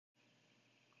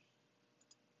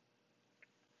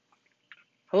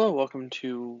Hello, welcome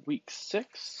to week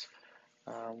 6.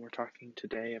 We're talking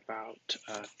today about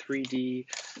 3D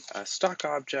stock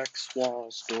objects,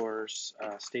 walls, doors,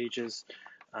 stages,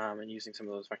 and using some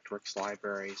of those Vectorworks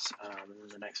libraries. And in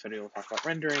the next video, we'll talk about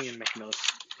rendering and making those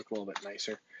look a little bit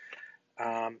nicer.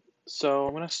 So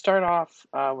I'm going to start off,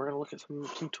 we're going to look at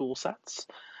some tool sets.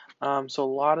 So a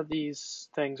lot of these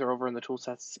things are over in the tool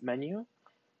sets menu.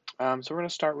 So we're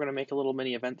going to make a little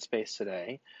mini event space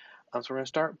today. So we're going to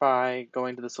start by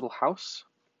going to this little house.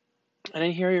 And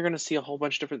in here, you're going to see a whole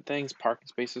bunch of different things: parking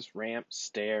spaces, ramps,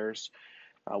 stairs,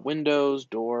 windows,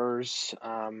 doors,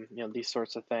 these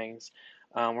sorts of things.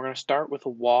 We're going to start with a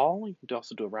wall. You can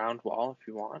also do a round wall if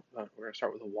you want, but we're going to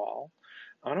start with a wall.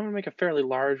 I'm going to make a fairly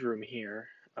large room here.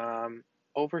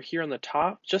 Over here on the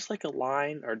top, just like a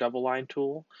line or double line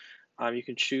tool, you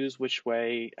can choose which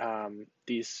way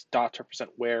these dots represent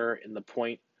where in the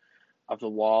point of the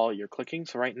wall you're clicking.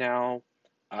 So right now,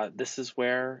 this is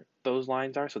where those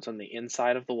lines are. So it's on the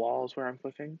inside of the wall is where I'm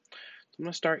clicking. So I'm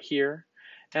going to start here.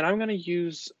 And I'm going to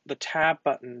use the tab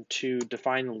button to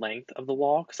define the length of the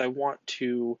wall because I want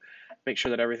to make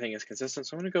sure that everything is consistent.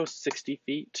 So I'm going to go 60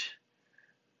 feet.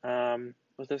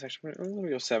 With this, actually, I'm going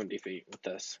to go 70 feet with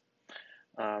this.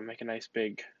 Make a nice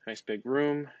big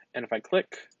room. And if I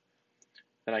click,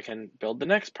 then I can build the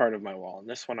next part of my wall. And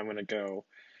this one, I'm going to go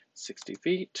 60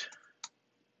 feet.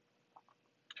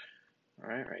 All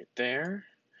right, right there.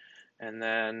 And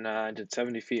then I did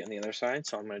 70 feet on the other side,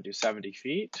 so I'm going to do 70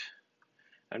 feet.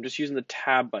 I'm just using the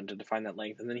tab button to define that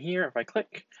length. And then here, if I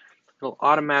click, it'll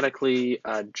automatically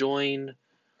join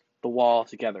the wall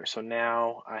together. So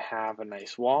now I have a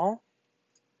nice wall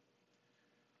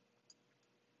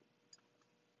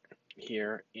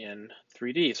here in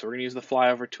 3D. So we're going to use the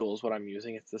flyover tool is what I'm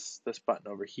using. It's this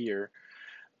button over here,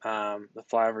 the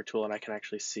flyover tool, and I can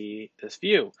actually see this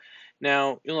view.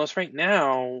 Now, you'll notice right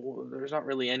now, there's not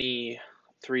really any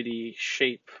 3D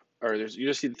shape, or you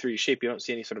just see the 3D shape, you don't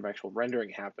see any sort of actual rendering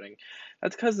happening.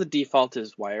 That's because the default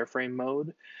is wireframe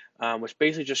mode, which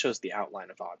basically just shows the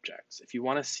outline of objects. If you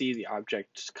want to see the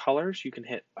object colors, you can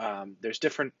hit, there's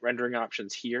different rendering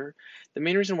options here. The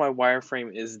main reason why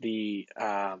wireframe is the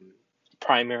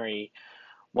primary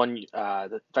one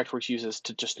that Vectorworks uses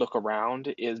to just look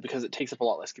around is because it takes up a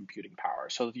lot less computing power.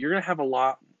 So you're going to have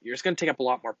you're just going to take up a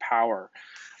lot more power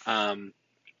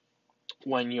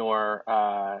when you're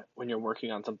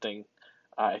working on something.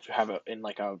 If you have it in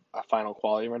like a final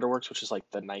quality RenderWorks, which is like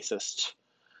the nicest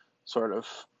sort of,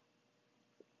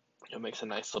 it makes a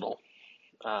nice little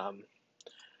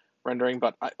rendering.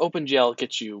 But OpenGL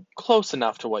gets you close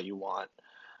enough to what you want.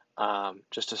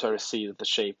 Just to sort of see that the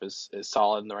shape is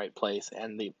solid in the right place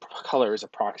and the color is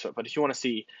approximate. But if you want to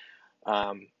see,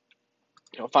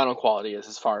 final quality is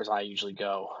as far as I usually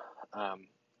go.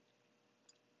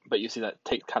 But you see that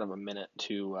takes kind of a minute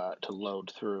to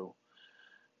load through.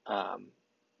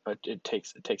 But it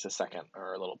takes a second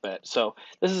or a little bit. So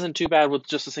this isn't too bad with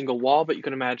just a single wall, but you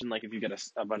can imagine like if you get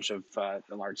a bunch of a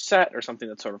large set or something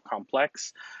that's sort of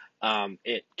complex,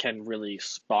 it can really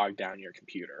bog down your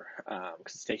computer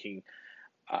because it's taking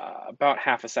about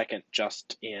half a second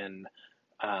just in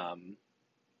a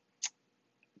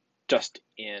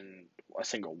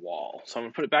single wall. So I'm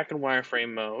going to put it back in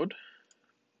wireframe mode.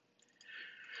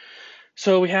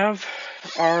 So we have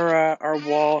our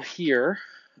wall here,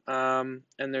 and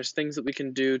there's things that we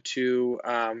can do to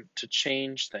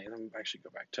change things. I'm going to actually go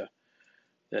back to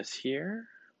this here.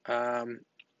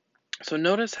 So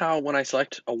notice how when I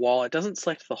select a wall, it doesn't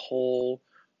select the whole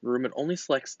room. It only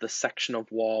selects the section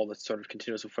of wall that's sort of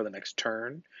continuous before the next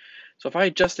turn. So if I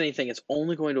adjust anything, it's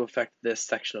only going to affect this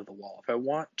section of the wall. If I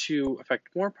want to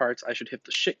affect more parts, I should hit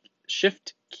the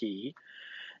shift key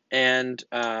and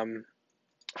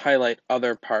highlight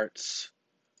other parts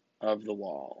of the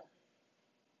wall.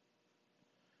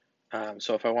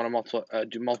 So if I want to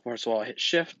do multiple parts of the wall, I hit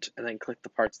shift and then click the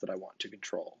parts that I want to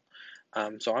control.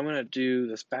 So I'm going to do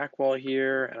this back wall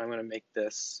here, and I'm going to make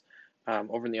this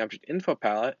over in the object info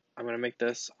palette. I'm going to make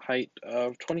this height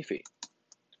of 20 feet.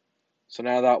 So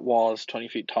now that wall is 20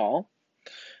 feet tall.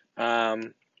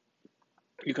 You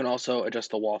can also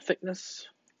adjust the wall thickness,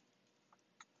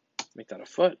 make that a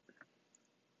foot.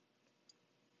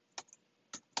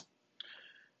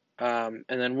 And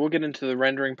then we'll get into the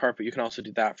rendering part, but you can also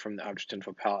do that from the object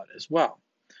info palette as well.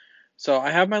 So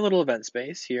I have my little event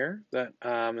space here,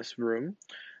 this room.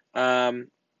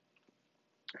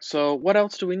 So what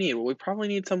else do we need? Well, we probably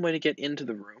need some way to get into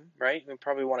the room, right? We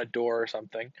probably want a door or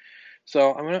something.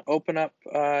 So I'm going to open up,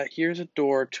 here's a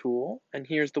door tool, and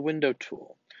here's the window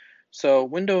tool. So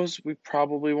windows we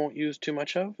probably won't use too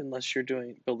much of unless you're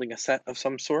building a set of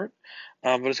some sort.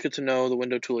 But it's good to know the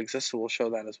window tool exists, so we'll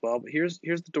show that as well. But here's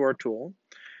the door tool.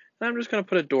 And I'm just going to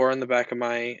put a door in the back of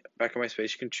my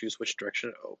space. You can choose which direction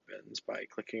it opens by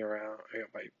clicking around.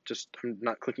 I'm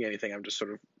not clicking anything. I'm just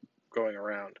sort of going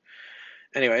around.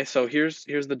 Anyway, so here's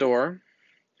the door,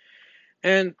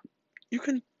 and you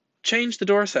can change the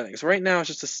door settings. Right now, it's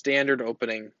just a standard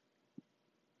opening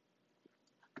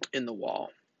in the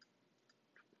wall.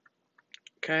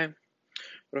 Okay,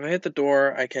 but if I hit the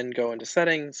door, I can go into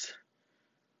settings,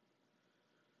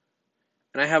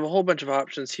 and I have a whole bunch of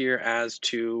options here as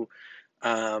to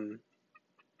the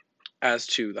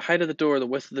height of the door, the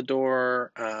width of the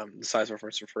door, the size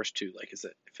reference refers to, like, if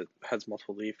it has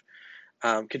multiple leaf.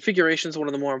 Configuration is one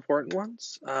of the more important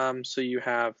ones. So you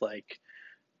have like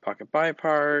pocket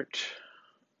bipart,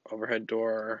 overhead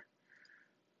door,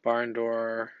 barn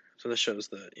door. So this shows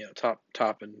the top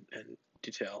and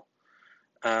detail.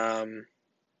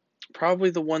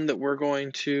 Probably the one that we're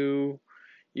going to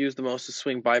use the most is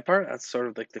swing bipart. That's sort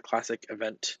of like the classic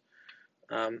event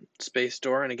space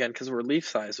door. And again, because we're leaf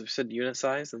size, if we said unit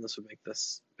size, then this would make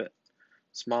this a bit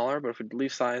smaller. But if we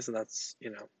leaf size, then that's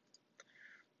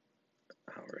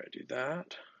how we're going to do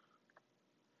that.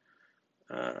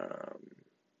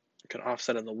 You can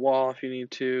offset in the wall if you need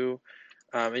to.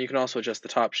 And you can also adjust the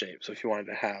top shape. So if you wanted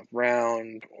to have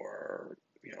round or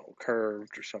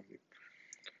curved or some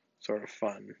sort of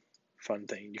fun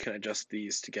thing, you can adjust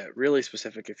these to get really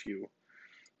specific if you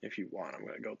want. I'm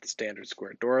going to go with the standard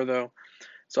square door though.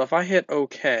 So if I hit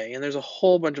OK, and there's a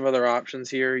whole bunch of other options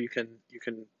here, you can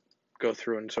go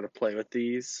through and sort of play with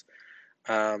these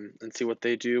and see what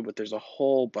they do. But there's a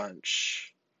whole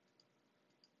bunch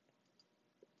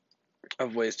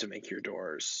of ways to make your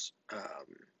doors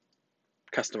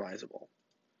customizable.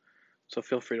 So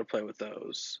feel free to play with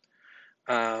those.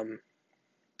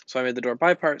 So I made the door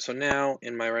bipart, so now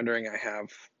in my rendering I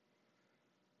have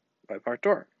bipart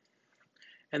door.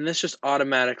 And this just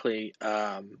automatically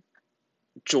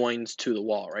joins to the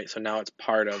wall, right? So now it's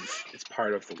part of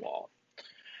the wall.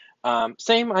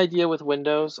 Same idea with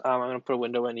windows. I'm going to put a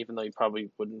window in, even though you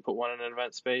probably wouldn't put one in an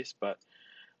event space, but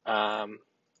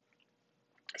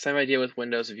same idea with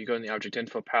windows. If you go in the object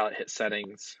info palette, hit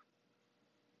settings,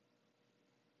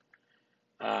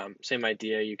 same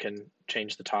idea. You can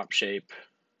change the top shape.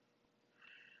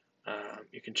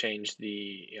 You can change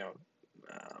the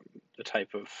the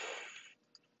type of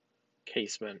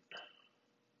casement.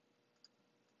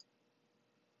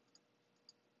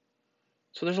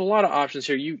 So there's a lot of options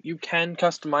here. You can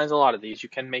customize a lot of these. You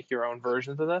can make your own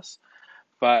versions of this,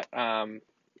 but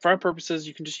for our purposes,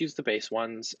 you can just use the base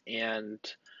ones, and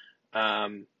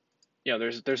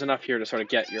there's enough here to sort of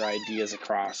get your ideas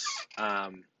across,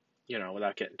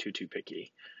 without getting too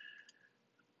picky.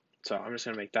 So I'm just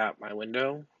gonna make that my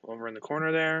window over in the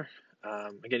corner there.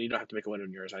 Again, you don't have to make a window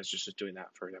in yours. I was just doing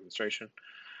that for a demonstration.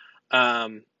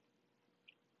 So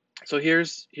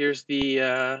here's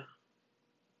the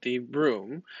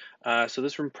room. So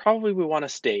this room probably we want a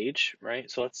stage,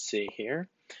 right? So let's see here.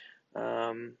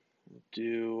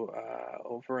 Do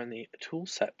over in the tool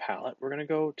set palette, we're gonna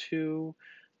go to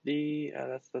the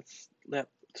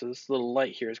so this little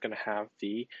light here is gonna have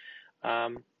the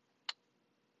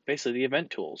basically the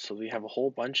event tools. So we have a whole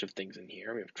bunch of things in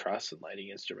here. We have truss and lighting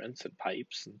instruments and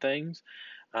pipes and things.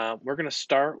 We're gonna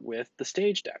start with the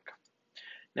stage deck.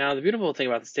 Now, the beautiful thing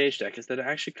about the stage deck is that it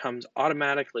actually comes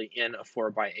automatically in a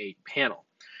 4x8 panel.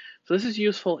 So this is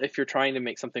useful if you're trying to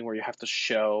make something where you have to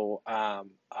show a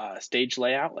stage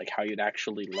layout, like how you'd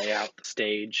actually lay out the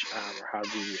stage, or how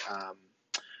the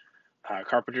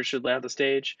carpenter should lay out the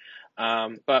stage.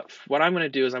 But what I'm going to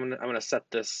do is I'm going to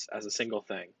set this as a single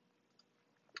thing.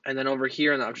 And then over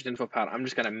here in the object info palette, I'm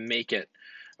just going to make it,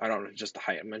 I don't know, just the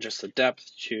height. I'm going to adjust the depth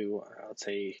to, let's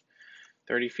say,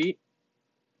 30 feet.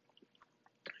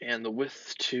 And the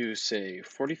width to, say,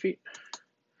 40 feet.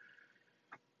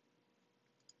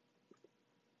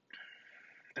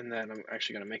 And then I'm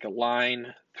actually going to make a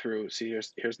line through, see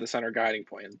here's the center guiding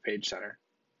point in the page center,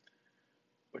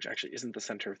 which actually isn't the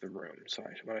center of the room. So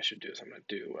what I should do is I'm going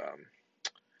to do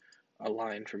a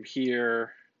line from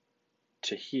here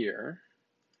to here.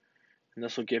 And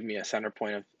this will give me a center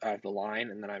point of the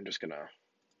line, and then I'm just going to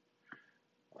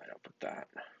line up with that,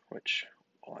 which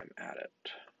while I'm at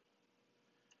it,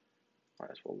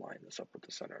 might as well line this up with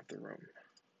the center of the room,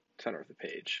 center of the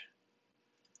page.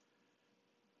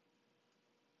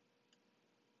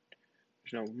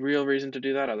 There's no real reason to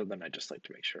do that other than I just like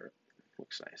to make sure it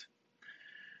looks nice.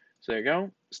 So there you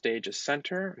go, stage is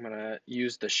center. I'm gonna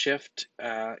use the shift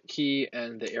key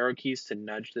and the arrow keys to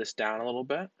nudge this down a little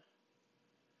bit.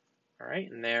 All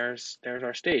right, and there's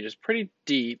our stage. It's pretty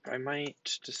deep. I might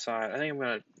decide, I think I'm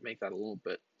gonna make that a little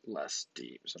bit less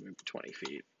deep, so maybe 20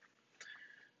 feet,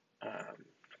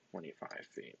 25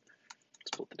 feet.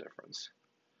 Split the difference.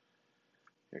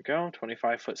 There you go,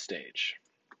 25-foot stage.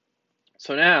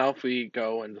 So now if we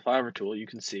go into the flyover tool, you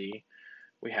can see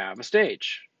we have a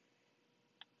stage.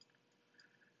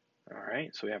 All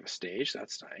right, so we have a stage,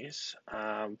 that's nice.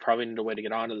 Probably need a way to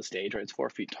get onto the stage, right? It's 4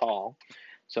 feet tall.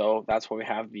 So that's why we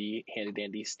have the handy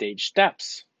dandy stage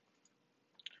steps,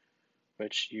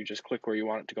 which you just click where you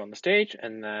want it to go on the stage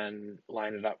and then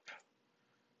line it up,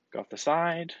 go off the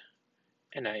side,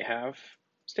 and now you have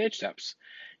stage steps.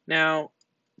 Now,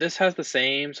 this has the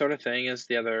same sort of thing as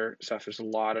the other stuff. There's a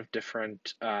lot of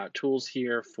different tools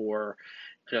here for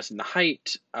adjusting the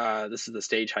height. This is the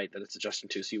stage height that it's adjusting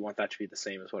to, so you want that to be the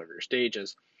same as whatever your stage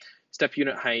is. Step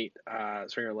unit height,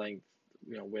 stringer length,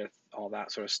 width, all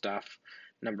that sort of stuff.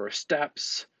 Number of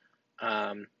steps,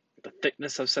 the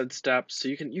thickness of said steps. So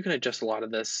you can adjust a lot of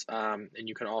this, and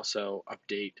you can also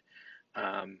update.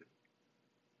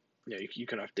 You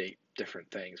can update different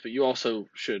things, but you also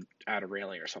should add a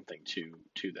railing or something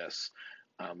to this,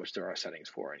 which there are settings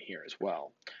for in here as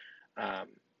well. I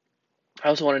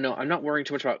also want to know, I'm not worrying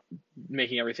too much about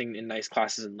making everything in nice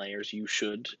classes and layers. You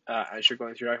should, as you're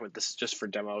going through your document. This is just for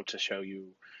demo to show you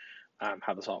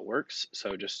how this all works.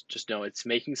 So just know it's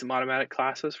making some automatic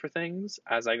classes for things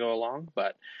as I go along,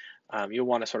 but you'll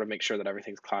want to sort of make sure that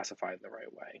everything's classified in the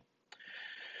right way.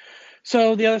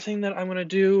 So the other thing that I'm going to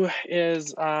do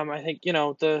is, I think,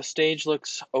 the stage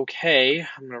looks okay.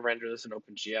 I'm going to render this in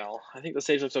OpenGL. I think the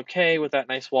stage looks okay with that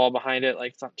nice wall behind it.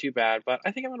 Like, it's not too bad, but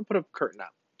I think I'm going to put a curtain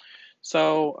up.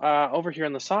 So over here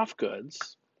in the soft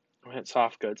goods, I'll hit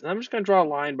soft goods, and I'm just going to draw a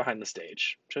line behind the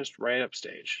stage, just right up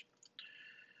stage.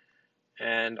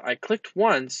 And I clicked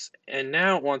once, and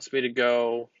now it wants me to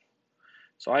go.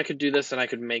 So I could do this, and I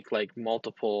could make like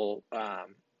multiple,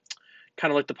 kind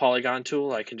of like the polygon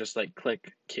tool. I can just like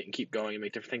click and keep going and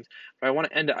make different things. If I want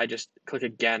to end it, I just click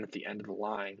again at the end of the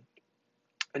line.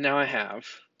 And now I have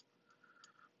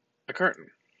a curtain.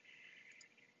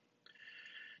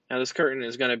 Now this curtain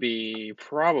is going to be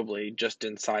probably just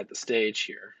inside the stage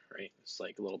here, right? It's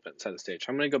like a little bit inside the stage.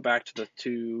 I'm going to go back to the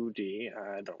 2D.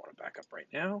 I don't want to back up right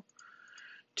now.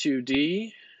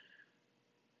 2D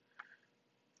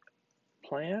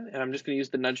plan, and I'm just going to use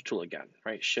the nudge tool again,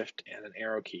 right? Shift and an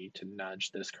arrow key to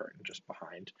nudge this curtain just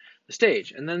behind the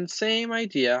stage. And then same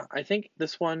idea. I think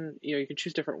this one, you can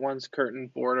choose different ones: curtain,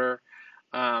 border,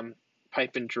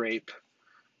 pipe and drape.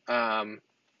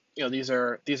 These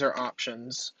are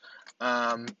options.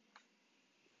 But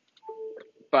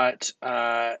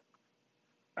I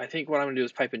think what I'm going to do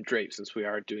is pipe and drape, since we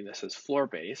are doing this as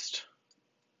floor-based.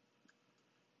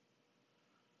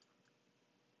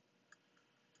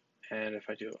 And if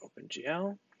I do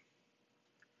OpenGL,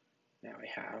 now we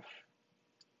have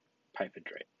pipe and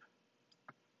drape.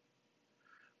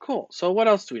 Cool. So what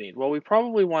else do we need? Well, we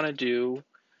probably want to do, we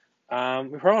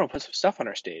probably want to put some stuff on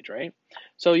our stage, right?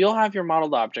 So you'll have your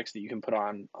modeled objects that you can put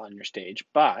on your stage,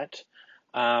 but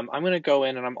I'm going to go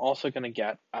in and I'm also going to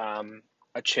get a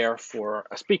chair for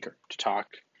a speaker to talk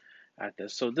at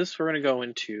this. So we're going to go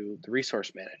into the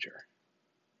resource manager.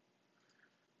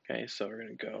 Okay, so we're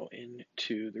going to go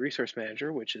into the resource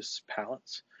manager, which is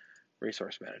Palettes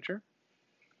Resource Manager.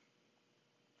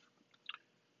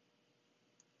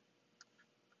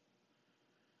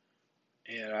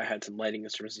 And I had some lighting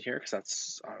instruments in here because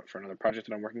that's for another project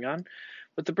that I'm working on.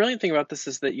 But the brilliant thing about this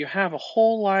is that you have a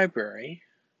whole library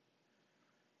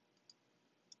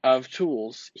of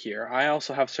tools here. I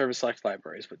also have service select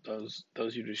libraries, but those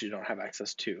you usually don't have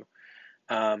access to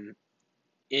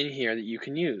in here that you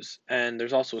can use. And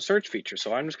there's also a search feature,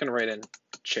 so I'm just going to write in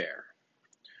chair.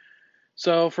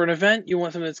 So for an event, you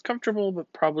want something that's comfortable,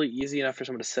 but probably easy enough for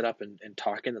someone to sit up and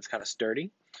talk in, that's kind of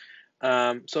sturdy.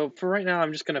 So for right now,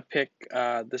 I'm just going to pick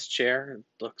this chair. It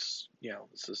looks,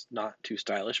 this is not too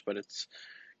stylish, but it's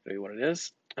going to be what it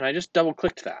is. And I just double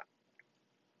clicked that.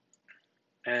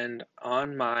 And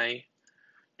on my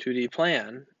 2D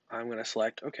plan, I'm going to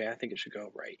select, okay, I think it should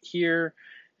go right here.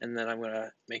 And then I'm going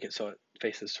to make it so it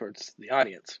faces towards the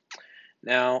audience.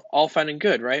 Now, all fine and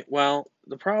good, right? Well,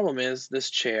 the problem is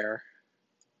this chair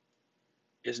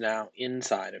is now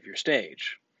inside of your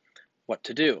stage. What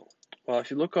to do? Well,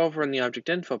 if you look over in the object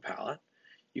info palette,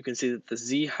 you can see that the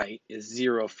Z height is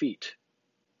 0 feet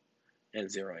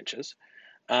and 0 inches.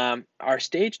 Our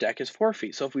stage deck is 4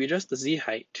 feet. So if we adjust the Z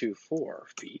height to 4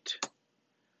 feet,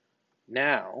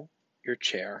 now your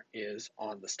chair is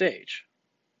on the stage.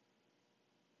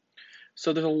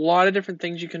 So there's a lot of different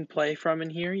things you can play from in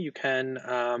here. You can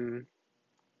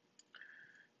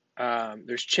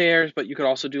There's chairs, but you could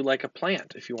also do like a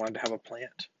plant if you wanted to have a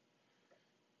plant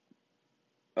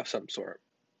of some sort.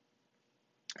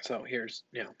 So here's,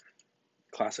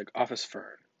 classic office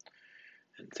fern.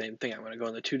 And same thing, I'm going to go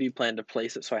in the 2D plan to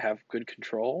place it so I have good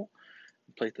control.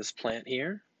 Place this plant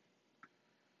here.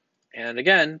 And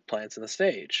again, plants in the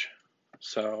stage.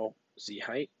 So Z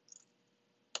height,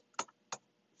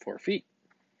 4 feet.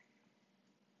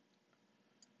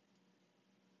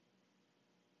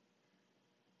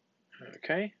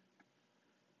 Okay.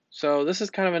 So this is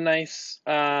kind of a nice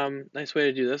way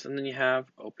to do this. And then you have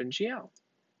OpenGL.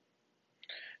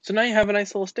 So now you have a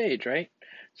nice little stage, right?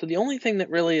 So the only thing that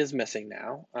really is missing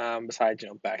now, besides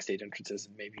backstage entrances,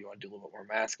 and maybe you want to do a little bit more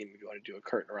masking, maybe you want to do a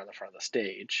curtain around the front of the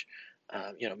stage,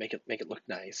 make it look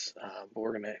nice. But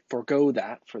we're gonna forego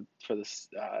that for the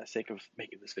sake of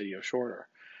making this video shorter.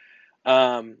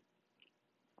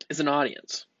 Is an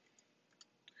audience.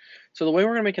 So the way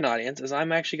we're gonna make an audience is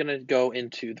I'm actually gonna go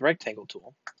into the rectangle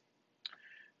tool.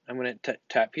 I'm gonna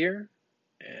tap here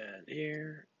and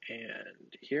here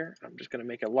and here. I'm just gonna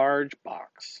make a large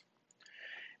box.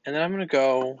 And then I'm going to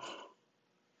go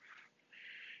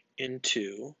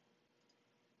into,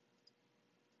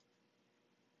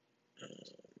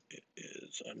 it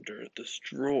is under this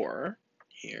drawer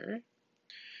here,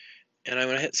 and I'm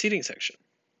going to hit seating section.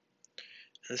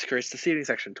 And this creates the seating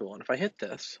section tool. And if I hit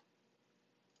this,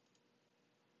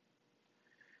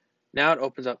 now it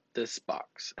opens up this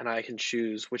box, and I can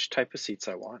choose which type of seats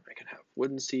I want. I can have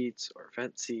wooden seats or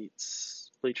vent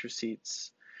seats, bleacher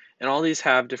seats, and all these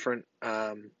have different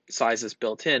sizes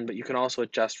built in, but you can also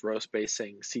adjust row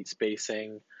spacing, seat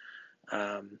spacing.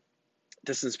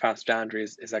 Distance past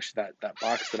boundaries is actually that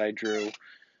box that I drew.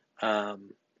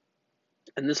 And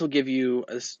this will give you,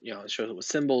 it shows it with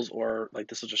symbols, or like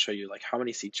this will just show you like how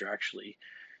many seats you're actually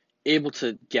able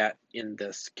to get in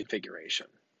this configuration.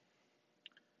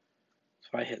 So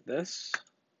if I hit this,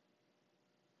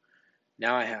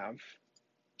 now I have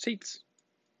seats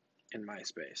in my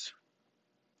space.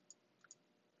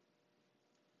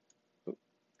 Oop,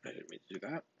 I didn't mean to do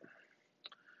that.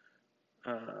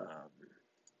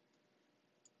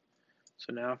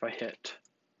 So now if I hit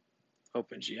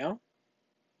OpenGL,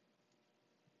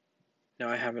 now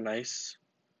I have a nice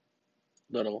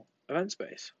little event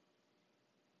space,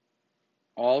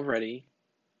 all ready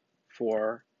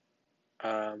for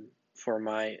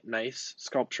my nice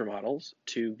sculpture models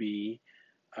to be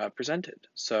presented.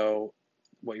 So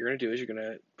what you're going to do is you're going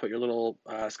to put your little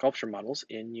sculpture models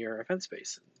in your event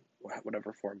space, in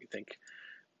whatever form you think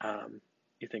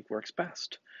works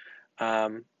best.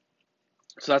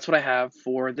 So that's what I have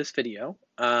for this video.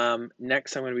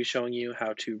 Next, I'm going to be showing you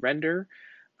how to render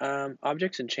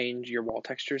objects and change your wall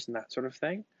textures and that sort of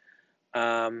thing.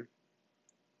 So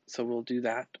we'll do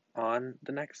that on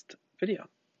the next video.